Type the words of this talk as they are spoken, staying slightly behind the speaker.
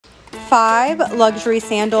5 luxury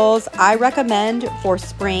sandals I recommend for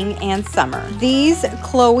spring and summer. These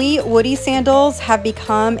Chloe Woody sandals have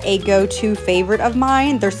become a go-to favorite of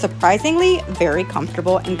mine. They're surprisingly very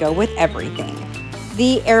comfortable and go with everything.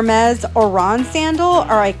 The Hermes Oran sandal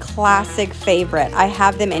are a classic favorite. I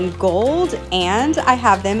have them in gold and I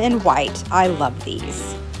have them in white. I love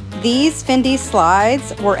these. These Fendi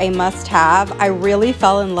slides were a must-have. I really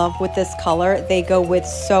fell in love with this color. They go with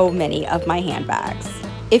so many of my handbags.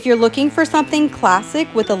 If you're looking for something classic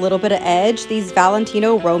with a little bit of edge, these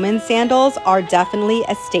Valentino Roman sandals are definitely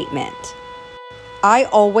a statement. I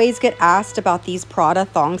always get asked about these Prada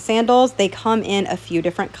thong sandals. They come in a few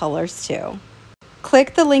different colors too.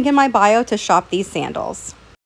 Click the link in my bio to shop these sandals.